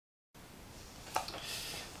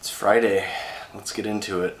It's Friday. Let's get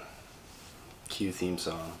into it. Cue theme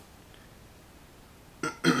song.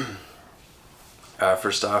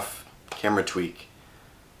 First off, camera tweak.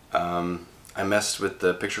 I messed with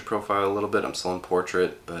the picture profile a little bit. I'm still in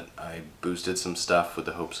portrait, but I boosted some stuff with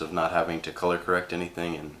the hopes of not having to color correct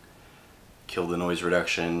anything and kill the noise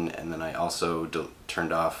reduction. And then I also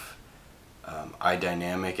turned off eye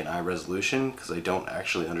dynamic and eye resolution because I don't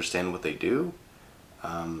actually understand what they do.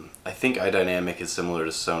 I think eye dynamic is similar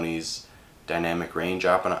to Sony's dynamic range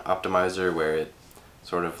optimizer, where it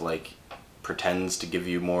sort of like pretends to give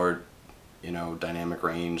you more, dynamic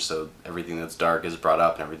range, so everything that's dark is brought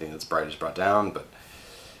up and everything that's bright is brought down. But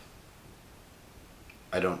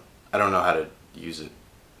I don't know how to use it,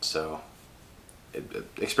 so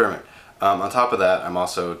experiment. On top of that, I'm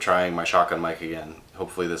also trying my shotgun mic again.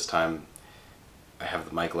 Hopefully this time I have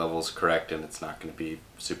the mic levels correct and it's not going to be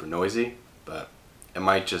super noisy, but it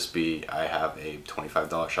might just be I have a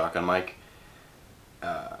 $25 shotgun mic.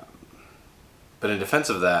 But in defense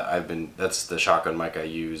of that, that's the shotgun mic I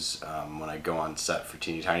use when I go on set for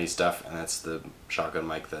teeny tiny stuff, and that's the shotgun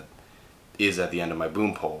mic that is at the end of my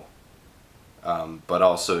boom pole. But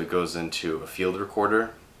also it goes into a field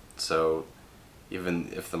recorder, so even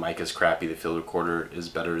if the mic is crappy, the field recorder is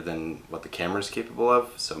better than what the camera is capable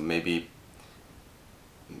of. So maybe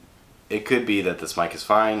it could be that this mic is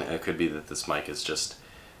fine, it could be that this mic is just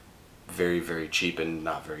very, very cheap and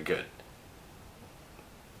not very good.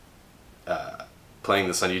 Playing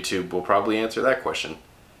this on YouTube will probably answer that question.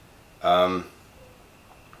 So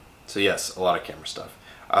yes, a lot of camera stuff.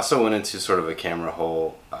 I also went into sort of a camera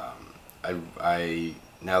hole. Now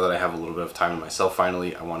that I have a little bit of time to myself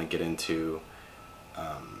finally, I want to get into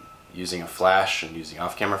using a flash and using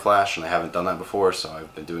off-camera flash, and I haven't done that before, so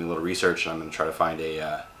I've been doing a little research, and I'm going to try to find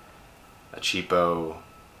a cheapo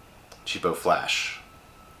flash.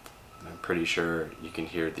 And I'm pretty sure you can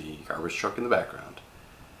hear the garbage truck in the background.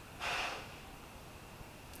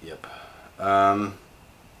 Yep.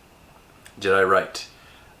 Did I write?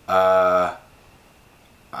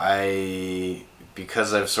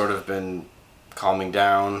 Because I've sort of been calming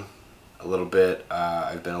down a little bit,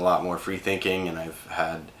 I've been a lot more free thinking, and I've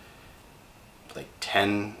had like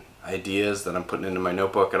 10 ideas that I'm putting into my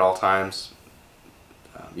notebook at all times.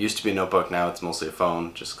 Used to be a notebook, now it's mostly a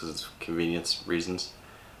phone, just because of convenience reasons.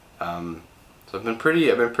 So I've been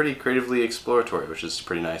pretty creatively exploratory, which is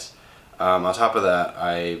pretty nice. On top of that,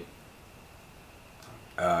 I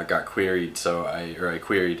got queried, I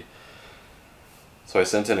queried. So I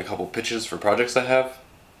sent in a couple pitches for projects I have,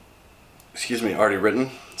 already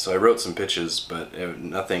written. So I wrote some pitches, but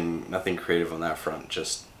nothing creative on that front.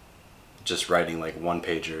 Just writing like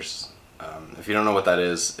one-pagers. If you don't know what that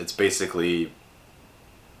is, it's basically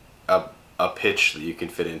a pitch that you can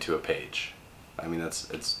fit into a page. I mean,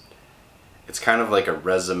 it's kind of like a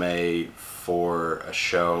resume for a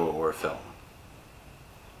show or a film.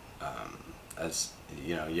 As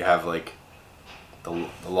you know, you have like the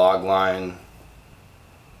log line,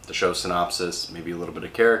 the show synopsis, maybe a little bit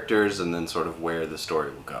of characters, and then sort of where the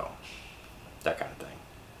story will go. That kind of thing.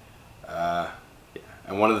 Yeah.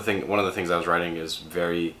 And one of the things I was writing is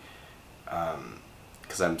very,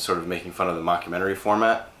 because I'm sort of making fun of the mockumentary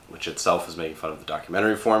format, which itself is making fun of the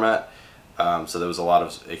documentary format. So there was a lot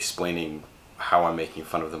of explaining how I'm making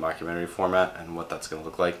fun of the mockumentary format and what that's going to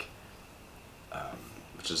look like,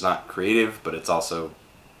 which is not creative, but it's also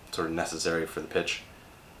sort of necessary for the pitch.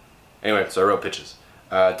 Anyway, so I wrote pitches.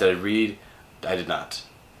 Did I read? I did not,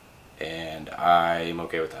 and I'm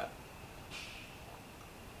okay with that.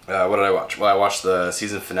 What did I watch? Well, I watched the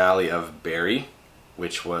season finale of Barry,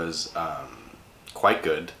 which was quite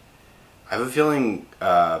good. I have a feeling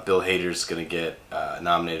Bill Hader's going to get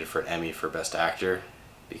nominated for an Emmy for Best Actor,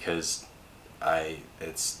 because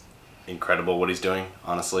it's incredible what he's doing,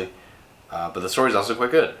 honestly. But the story's also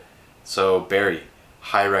quite good. So Barry,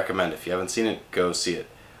 high recommend. If you haven't seen it, go see it.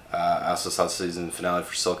 I also saw the season finale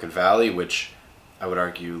for Silicon Valley, which I would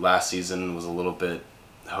argue last season was a little bit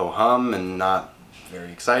ho-hum and not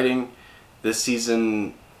very exciting. This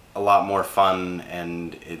season, a lot more fun,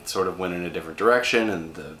 and it sort of went in a different direction,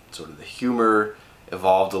 and the humor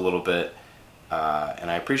evolved a little bit,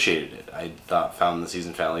 and I appreciated it. I found the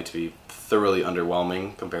season finale to be thoroughly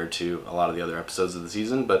underwhelming compared to a lot of the other episodes of the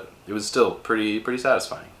season, but it was still pretty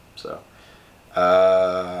satisfying. So,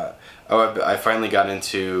 I finally got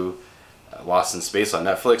into Lost in Space on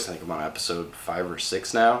Netflix. I think I'm on episode 5 or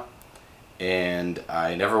 6 now, and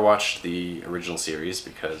I never watched the original series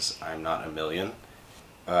because I'm not a million.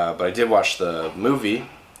 But I did watch the movie,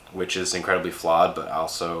 which is incredibly flawed, but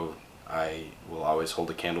also I will always hold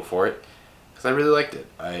a candle for it because I really liked it.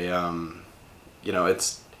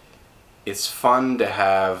 it's fun to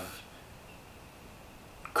have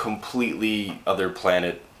completely other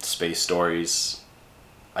planet space stories.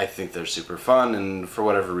 I think they're super fun, and for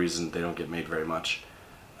whatever reason, they don't get made very much.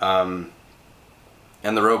 And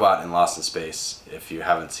the robot in Lost in Space, if you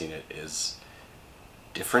haven't seen it, is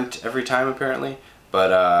different every time apparently,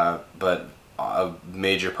 but a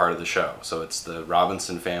major part of the show. So it's the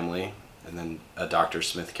Robinson family, and then a Dr.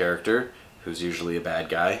 Smith character, who's usually a bad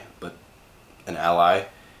guy, but an ally,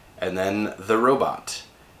 and then the robot.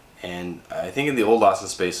 And I think in the old Lost in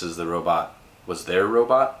Spaces, the robot was their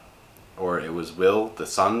robot, or it was Will, the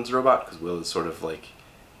son's robot, because Will is sort of like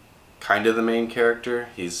kind of the main character.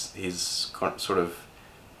 He's sort of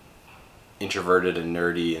introverted and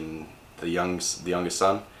nerdy, and the youngest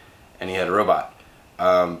son, and he had a robot.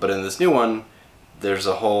 But in this new one, there's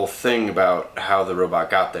a whole thing about how the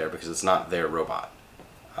robot got there, because it's not their robot,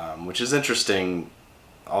 which is interesting,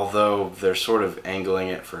 although they're sort of angling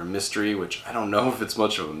it for a mystery, which I don't know if it's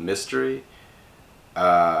much of a mystery,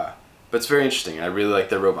 but it's very interesting. I really like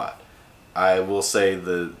the robot. I will say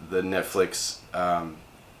the Netflix, not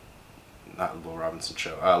the Will Robinson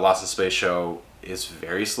show, Lost in Space show is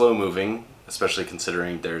very slow moving, especially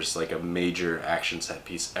considering there's like a major action set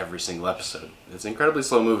piece every single episode. It's incredibly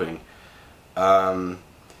slow moving. But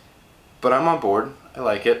I'm on board. I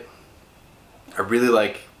like it. I really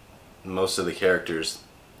like most of the characters,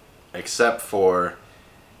 except for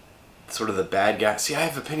sort of the bad guy. See, I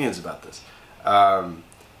have opinions about this.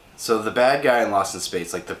 So the bad guy in Lost in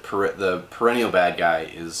Space, like the perennial bad guy,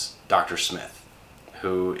 is Dr. Smith,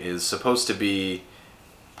 who is supposed to be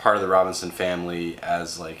part of the Robinson family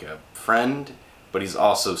as like a friend, but he's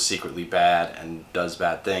also secretly bad and does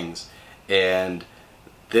bad things. And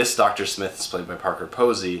this Dr. Smith is played by Parker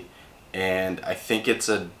Posey, and I think it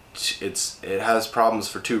has problems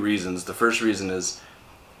for two reasons. The first reason is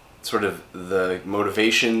sort of the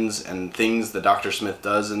motivations and things that Dr. Smith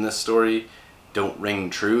does in this story don't ring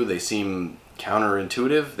true. They seem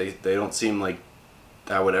counterintuitive. They don't seem like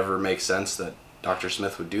that would ever make sense that Dr.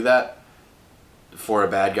 Smith would do that for a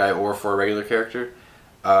bad guy or for a regular character.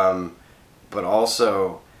 But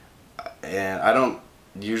also, and I don't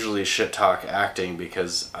usually shit talk acting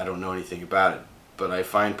because I don't know anything about it, but I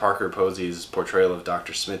find Parker Posey's portrayal of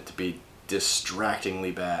Dr. Smith to be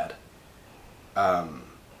distractingly bad.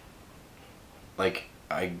 Like,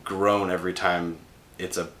 I groan every time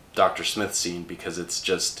it's a Dr. Smith scene, because it's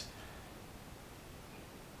just,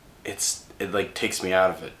 it like takes me out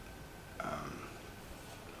of it.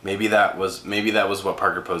 Maybe that was what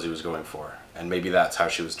Parker Posey was going for, and maybe that's how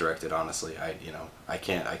she was directed. Honestly, I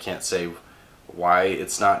can't say why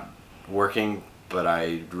it's not working, but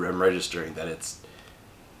I am registering that it's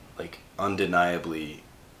like undeniably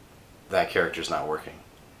that character's not working,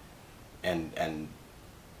 and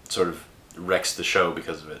sort of wrecks the show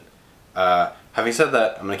because of it. Having said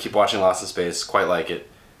that, I'm gonna keep watching Lost in Space. Quite like it.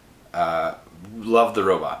 Love the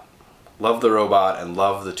robot, and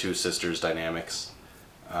love the two sisters' dynamics.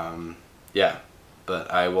 Yeah, but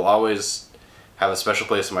I will always have a special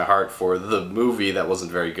place in my heart for the movie that wasn't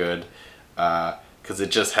very good, because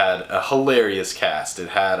it just had a hilarious cast. It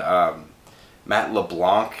had Matt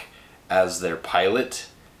LeBlanc as their pilot,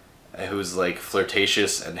 who's like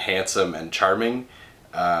flirtatious and handsome and charming,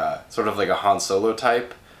 sort of like a Han Solo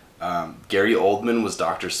type. Gary Oldman was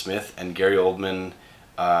Dr. Smith, and Gary Oldman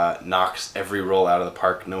knocks every role out of the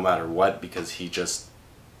park no matter what, because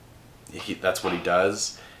that's what he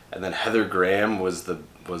does. And then Heather Graham was the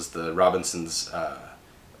Robinson's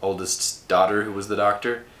oldest daughter, who was the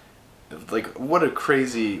doctor. Like, what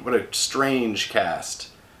a strange cast.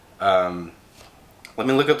 Let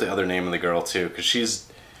me look up the other name of the girl too, because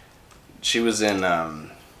she was in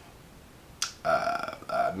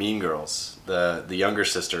Mean Girls. The younger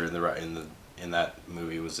sister in that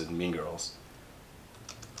movie was in Mean Girls.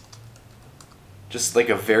 Just like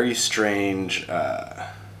a very strange,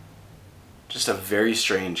 just a very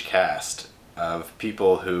strange cast of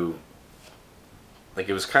people who, like,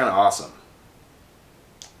 it was kind of awesome.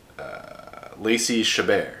 Lacey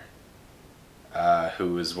Chabert,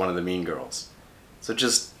 who was one of the Mean Girls. So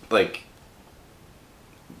just like,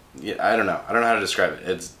 yeah, I don't know how to describe it.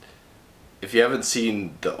 It's, if you haven't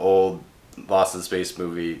seen the old Lost in Space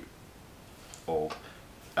movie,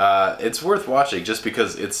 it's worth watching, just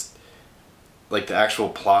because it's like the actual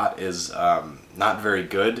plot is not very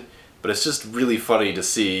good, but it's just really funny to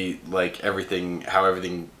see like how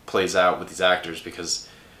everything plays out with these actors, because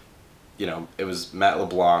it was Matt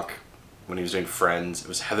LeBlanc when he was doing Friends. It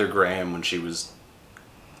was Heather Graham when she was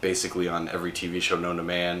basically on every TV show known to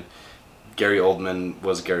man. Gary Oldman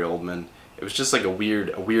was Gary Oldman. It was just like a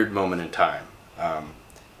weird moment in time,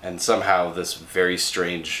 and somehow this very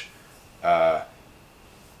strange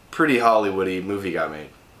pretty Hollywoody movie got made.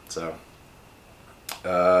 So,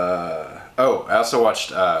 oh, I also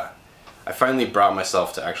watched, I finally brought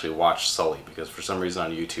myself to actually watch Sully, because for some reason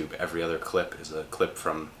on YouTube every other clip is a clip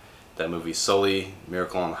from that movie Sully,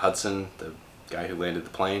 Miracle on the Hudson, the guy who landed the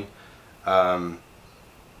plane.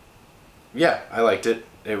 Yeah, I liked it.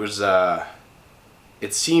 It was,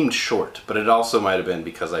 it seemed short, but it also might have been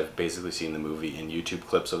because I've basically seen the movie in YouTube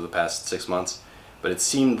clips over the past 6 months. But it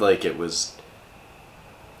seemed like it was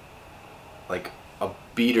like a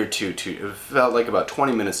beat or two too, it felt like about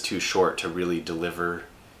 20 minutes too short to really deliver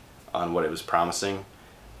on what it was promising.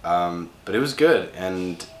 But it was good,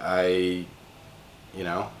 and it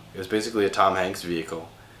was basically a Tom Hanks vehicle.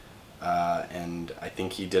 And I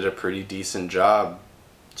think he did a pretty decent job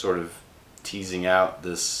sort of teasing out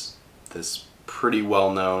this pretty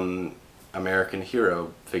well-known American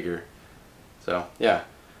hero figure. So, yeah.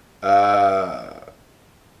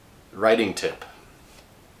 Writing tip.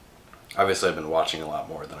 Obviously I've been watching a lot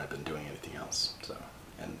more than I've been doing anything else, so,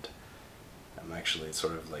 and I'm actually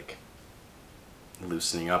sort of like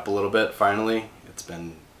loosening up a little bit finally. It's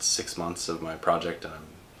been 6 months of my project and I'm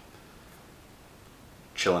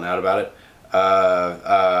chilling out about it.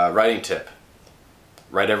 Writing tip.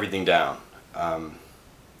 Write everything down.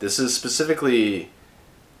 This is specifically,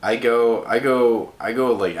 I go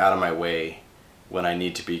like out of my way when I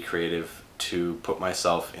need to be creative to put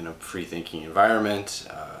myself in a free thinking environment.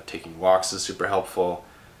 Taking walks is super helpful.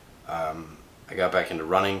 I got back into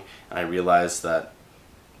running and I realized that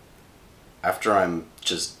after I'm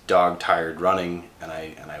just dog tired running and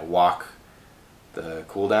I walk the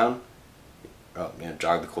cool down,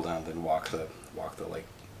 jog the cool down, then walk the like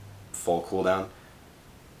full cool down,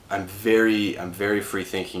 I'm very free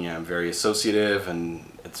thinking, I'm very associative,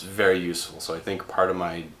 and it's very useful. So I think part of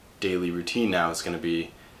my daily routine now is going to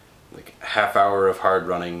be like a half hour of hard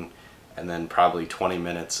running and then probably 20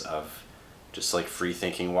 minutes of just like free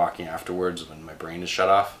thinking walking afterwards when my brain is shut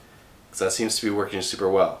off, because that seems to be working super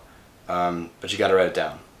well. But you got to write it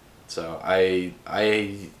down. So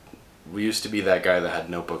we used to be that guy that had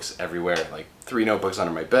notebooks everywhere, like 3 notebooks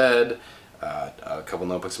under my bed, a couple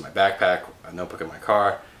notebooks in my backpack, a notebook in my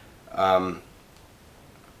car. Out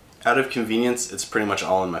of convenience, it's pretty much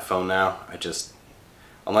all in my phone now.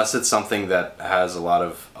 Unless it's something that has a lot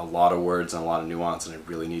of words and a lot of nuance and I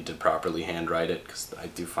really need to properly handwrite it, because I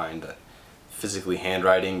do find that physically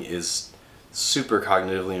handwriting is super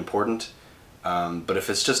cognitively important. But if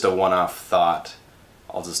it's just a one-off thought,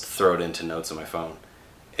 I'll just throw it into notes on my phone.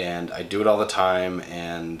 And I do it all the time,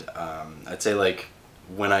 and I'd say like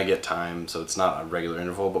when I get time, so it's not a regular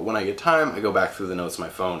interval, but when I get time, I go back through the notes on my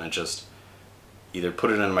phone and just either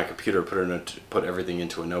put it in my computer, put everything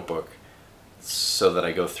into a notebook, so that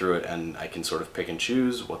I go through it and I can sort of pick and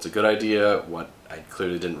choose what's a good idea, what I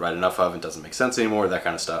clearly didn't write enough of and doesn't make sense anymore, that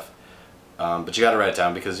kind of stuff. But you gotta write it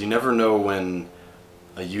down, because you never know when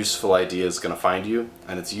a useful idea is gonna find you,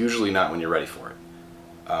 and it's usually not when you're ready for it.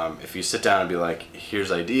 If you sit down and be like,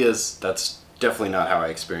 here's ideas, that's definitely not how I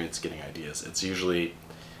experience getting ideas. It's usually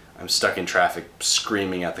I'm stuck in traffic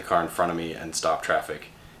screaming at the car in front of me and stop traffic,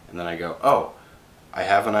 and then I go, oh, I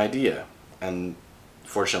have an idea. And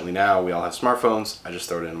fortunately now we all have smartphones, I just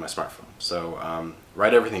throw it in my smartphone. So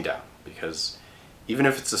write everything down, because even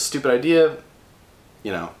if it's a stupid idea,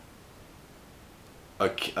 you know, a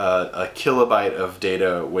kilobyte of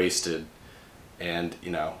data wasted, and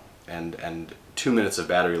you know, and 2 minutes of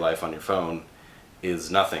battery life on your phone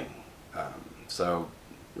is nothing. So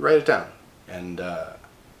write it down and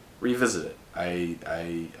revisit it.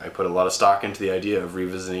 I put a lot of stock into the idea of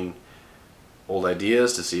revisiting old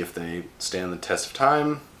ideas to see if they stand the test of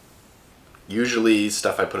time. Usually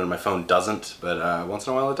stuff I put in my phone doesn't, but once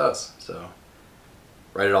in a while it does. So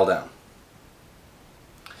write it all down.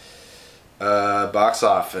 Box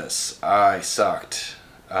office. I sucked.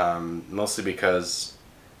 Mostly because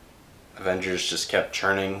Avengers just kept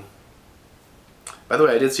churning. By the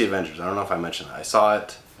way, I did see Avengers. I don't know if I mentioned that. I saw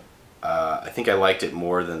it. I think I liked it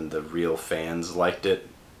more than the real fans liked it.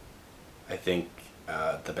 I think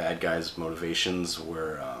the bad guys' motivations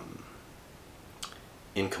were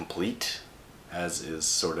incomplete, as is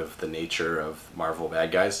sort of the nature of Marvel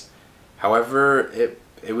bad guys. However,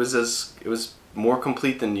 it was more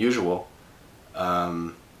complete than usual.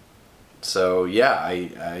 So yeah,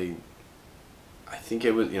 I think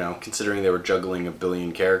it was, you know, considering they were juggling a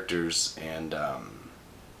billion characters and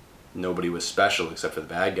nobody was special except for the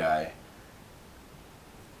bad guy,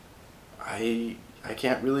 I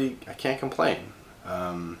can't complain.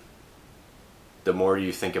 The more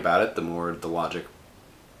you think about it, the more the logic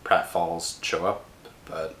pratfalls show up,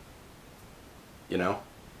 but you know,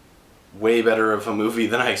 way better of a movie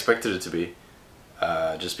than I expected it to be,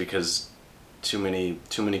 just because too many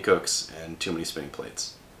cooks and too many spinning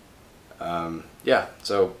plates. Yeah,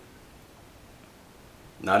 so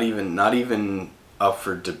not even up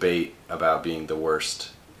for debate about being the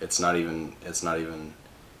worst. It's not even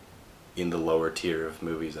in the lower tier of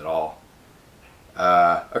movies at all.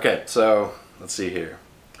 Okay, so let's see here.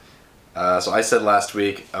 So I said last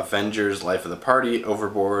week, Avengers, Life of the Party,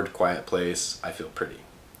 Overboard, Quiet Place, I Feel Pretty.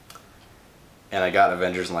 And I got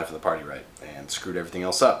Avengers and Life of the Party right, and screwed everything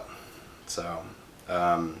else up. So,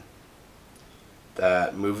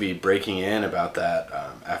 that movie Breaking In about that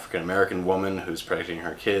African-American woman who's protecting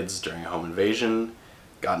her kids during a home invasion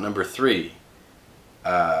got number 3.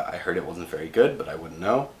 I heard it wasn't very good, but I wouldn't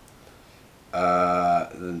know.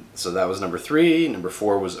 So that was number 3. Number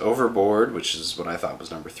 4 was Overboard, which is what I thought was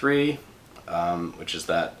number 3, which is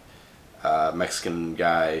that Mexican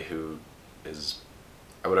guy who is,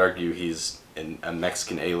 I would argue he's a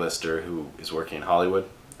Mexican A-lister who is working in Hollywood,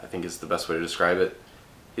 I think is the best way to describe it.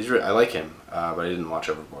 I like him, but I didn't watch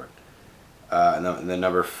Overboard. And then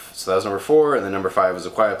so that was number 4, and then number 5 was A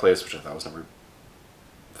Quiet Place, which I thought was number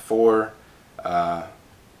 4.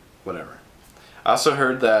 Whatever. I also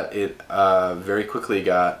heard that it very quickly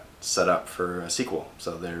got set up for a sequel,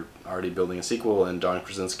 so they're already building a sequel, and John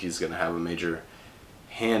Krasinski's going to have a major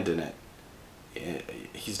hand in it.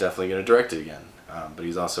 He's definitely going to direct it again, but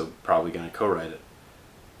he's also probably going to co-write it.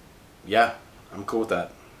 Yeah, I'm cool with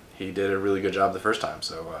that. He did a really good job the first time,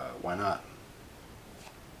 so why not?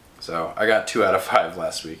 So I got 2 out of 5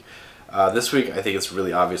 last week. This week I think it's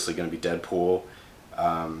really obviously going to be Deadpool.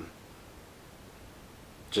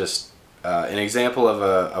 Just an example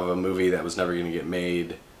of a movie that was never going to get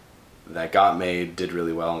made, that got made, did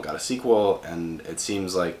really well and got a sequel, and it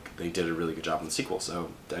seems like they did a really good job in the sequel.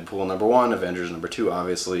 So Deadpool number 1, Avengers number 2,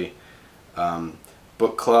 obviously.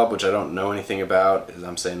 Book Club, which I don't know anything about, is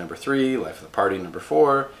I'm saying number 3, Life of the Party number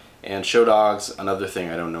 4, and Show Dogs, another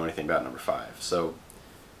thing I don't know anything about, number 5. So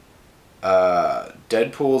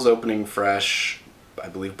Deadpool's opening fresh, I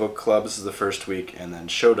believe Book Club is the first week, and then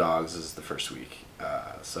Show Dogs is the first week.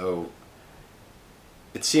 So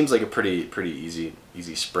it seems like a pretty easy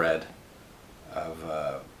spread of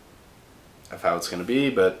how it's going to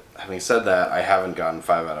be, but having said that, I haven't gotten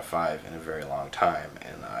 5 out of 5 in a very long time,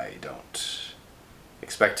 and I don't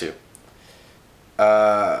expect to.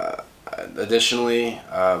 Additionally,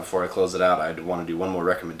 before I close it out, I'd want to do one more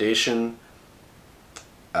recommendation.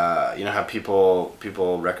 You know how people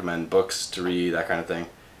recommend books to read, that kind of thing.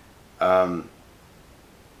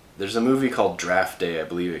 There's a movie called Draft Day. I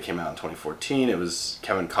believe it came out in 2014. It was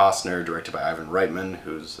Kevin Costner, directed by Ivan Reitman,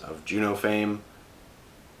 who's of Juno fame.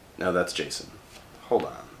 No, that's Jason. Hold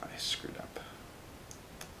on, I screwed up.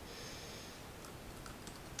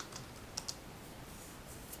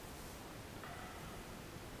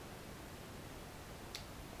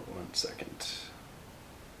 One second.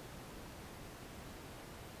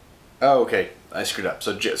 Oh, okay, I screwed up.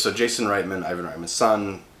 So Jason Reitman, Ivan Reitman's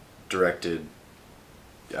son, directed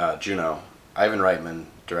Juno. Ivan Reitman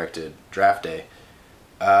directed Draft Day.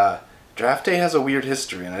 Draft Day has a weird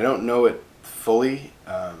history, and I don't know it fully.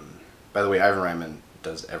 By the way, Ivan Reitman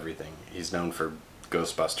does everything. He's known for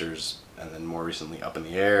Ghostbusters, and then more recently Up in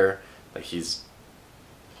the Air. Like he's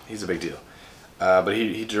a big deal. But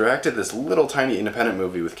he directed this little tiny independent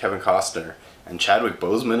movie with Kevin Costner, and Chadwick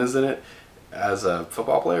Boseman is in it as a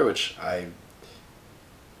football player, which I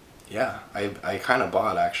kind of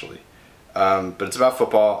bought, actually. But it's about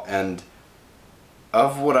football, and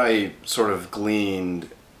of what I sort of gleaned,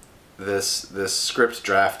 this script,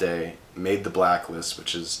 Draft Day, made the Blacklist,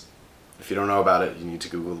 which is, if you don't know about it, you need to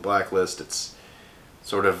Google the Blacklist. It's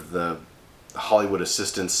sort of the Hollywood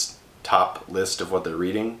assistants' top list of what they're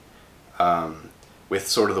reading, with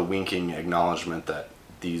sort of the winking acknowledgement that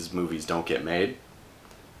these movies don't get made.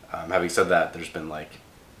 Having said that, there's been like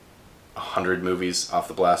 100 movies off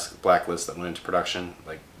the blacklist that went into production.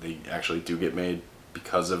 Like, they actually do get made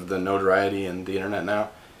because of the notoriety and the internet now.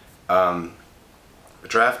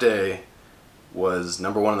 Draft Day was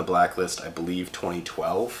number 1 on the blacklist, I believe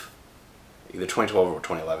 2012. Either 2012 or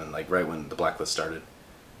 2011, like right when the blacklist started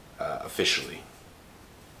officially.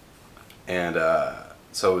 And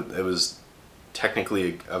so it was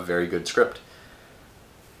technically a very good script.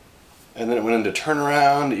 And then it went into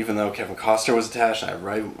Turnaround, even though Kevin Costner was attached and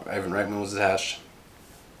Ivan Reitman was attached.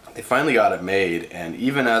 They finally got it made, and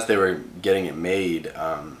even as they were getting it made,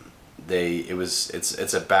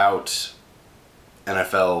 it's about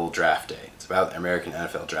NFL Draft Day. It's about American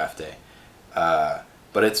NFL Draft Day.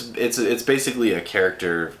 But it's basically a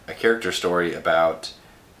character story about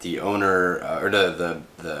the owner or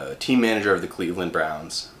the team manager of the Cleveland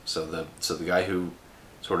Browns, So the guy who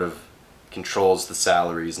sort of controls the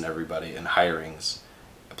salaries and everybody and hirings,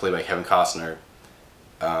 played by Kevin Costner.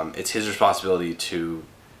 It's his responsibility to,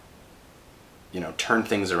 turn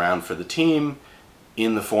things around for the team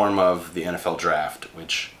in the form of the NFL draft,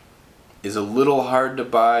 which is a little hard to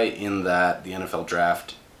buy in that the NFL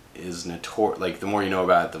draft is like, the more you know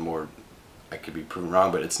about it, the more I could be proven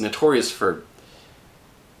wrong, but it's notorious for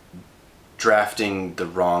drafting the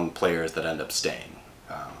wrong players that end up staying.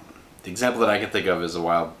 The example that I can think of is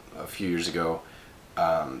a few years ago,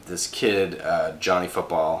 this kid, Johnny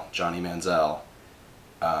Manziel,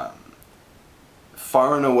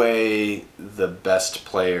 far and away the best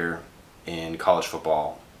player in college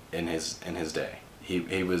football in his day.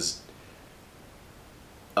 He was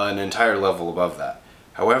an entire level above that.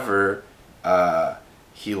 However,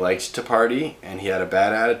 he liked to party, and he had a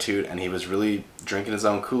bad attitude, and he was really drinking his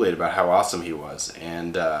own Kool-Aid about how awesome he was.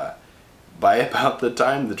 And by about the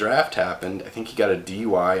time the draft happened, I think he got a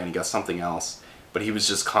DUI and he got something else, but he was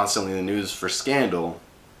just constantly in the news for scandal,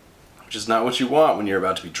 which is not what you want when you're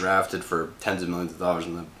about to be drafted for tens of millions of dollars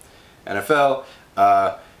in the NFL.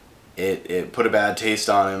 It put a bad taste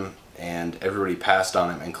on him, and everybody passed on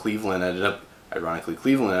him, and ironically,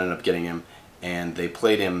 Cleveland ended up getting him, and they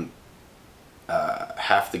played him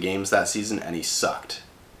half the games that season, and he sucked.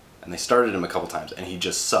 And they started him a couple times, and he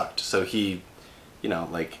just sucked. So he,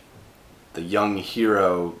 like the young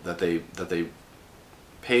hero that they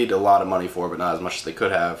paid a lot of money for, but not as much as they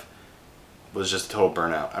could have, was just a total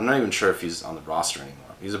burnout. I'm not even sure if he's on the roster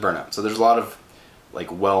anymore. He's a burnout. So there's a lot of like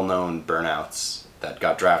well-known burnouts that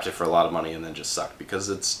got drafted for a lot of money and then just sucked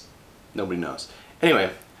because nobody knows.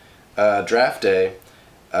 Anyway, draft day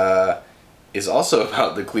is also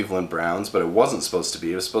about the Cleveland Browns, but it wasn't supposed to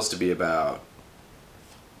be. It was supposed to be about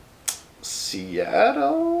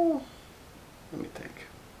Seattle? Let me think.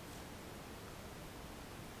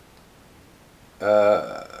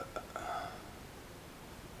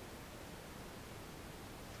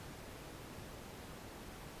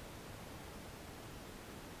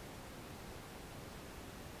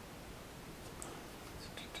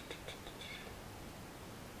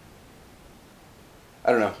 I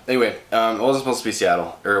don't know. Anyway, it wasn't supposed to be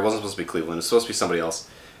Seattle, or it wasn't supposed to be Cleveland. It was supposed to be somebody else.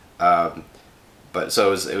 But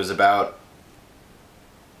so it was about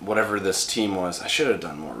whatever this team was. I should have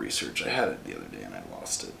done more research. I had it the other day and I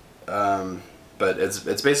lost it. But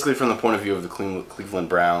it's basically from the point of view of the Cleveland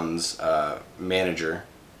Browns manager,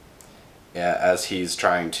 as he's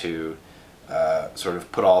trying to sort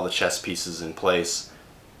of put all the chess pieces in place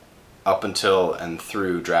up until and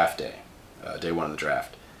through draft day, day one of the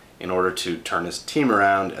draft, in order to turn his team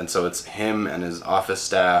around. And so it's him and his office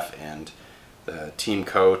staff and the team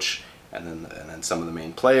coach, and then some of the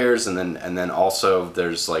main players, and then also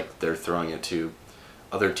there's like they're throwing it to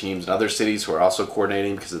other teams in other cities who are also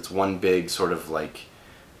coordinating, because it's one big sort of like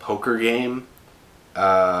poker game,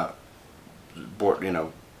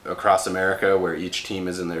 across America, where each team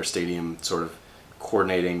is in their stadium sort of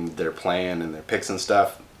coordinating their plan and their picks and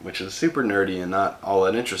stuff, which is super nerdy and not all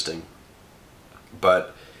that interesting.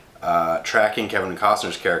 But tracking Kevin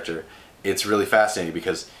Costner's character, it's really fascinating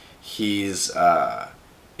because he's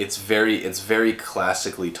it's very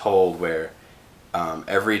classically told, where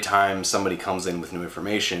every time somebody comes in with new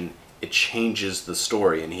information, it changes the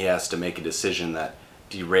story, and he has to make a decision that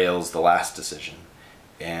derails the last decision.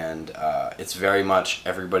 And it's very much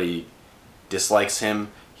everybody dislikes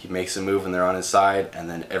him. He makes a move and they're on his side, and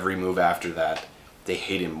then every move after that, they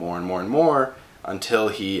hate him more and more and more, until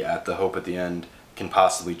he, at the hope at the end, can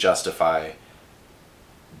possibly justify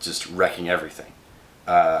just wrecking everything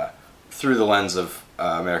through the lens of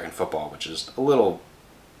American football, which is a little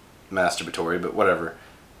masturbatory, but whatever.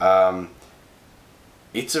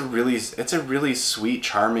 It's a really sweet,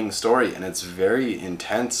 charming story, and it's very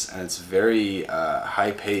intense, and it's very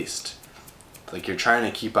high paced. Like, you're trying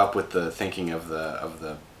to keep up with the thinking of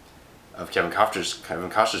Kevin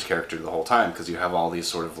Costner's character the whole time, because you have all these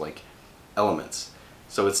sort of like elements.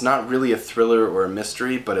 So it's not really a thriller or a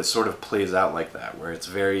mystery, but it sort of plays out like that, where it's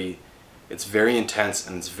very intense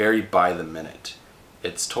and it's very by the minute.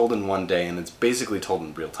 It's told in one day, and it's basically told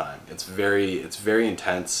in real time. It's very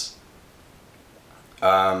intense.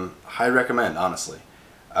 High recommend, honestly.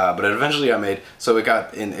 But it eventually got made. So it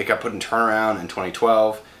got put in turnaround in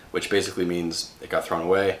 2012, which basically means it got thrown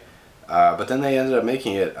away. But then they ended up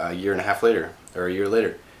making it a year and a half later, or a year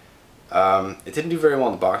later. It didn't do very well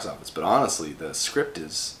in the box office, but honestly, the script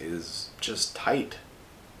is just tight.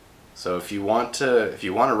 So if you want to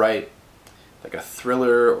write like a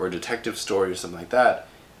thriller or detective story or something like that,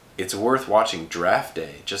 it's worth watching Draft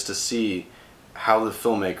Day, just to see how the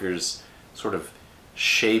filmmakers sort of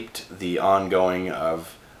shaped the ongoing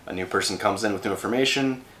of a new person comes in with new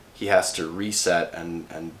information, he has to reset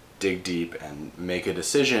and dig deep and make a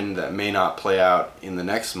decision that may not play out in the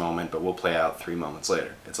next moment, but will play out 3 moments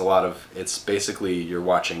later. It's basically you're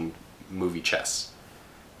watching movie chess.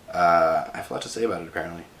 I have a lot to say about it,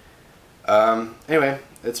 apparently. Anyway,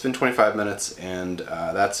 it's been 25 minutes, and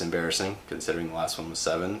that's embarrassing, considering the last one was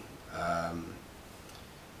 7.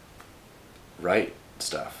 Right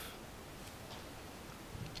stuff.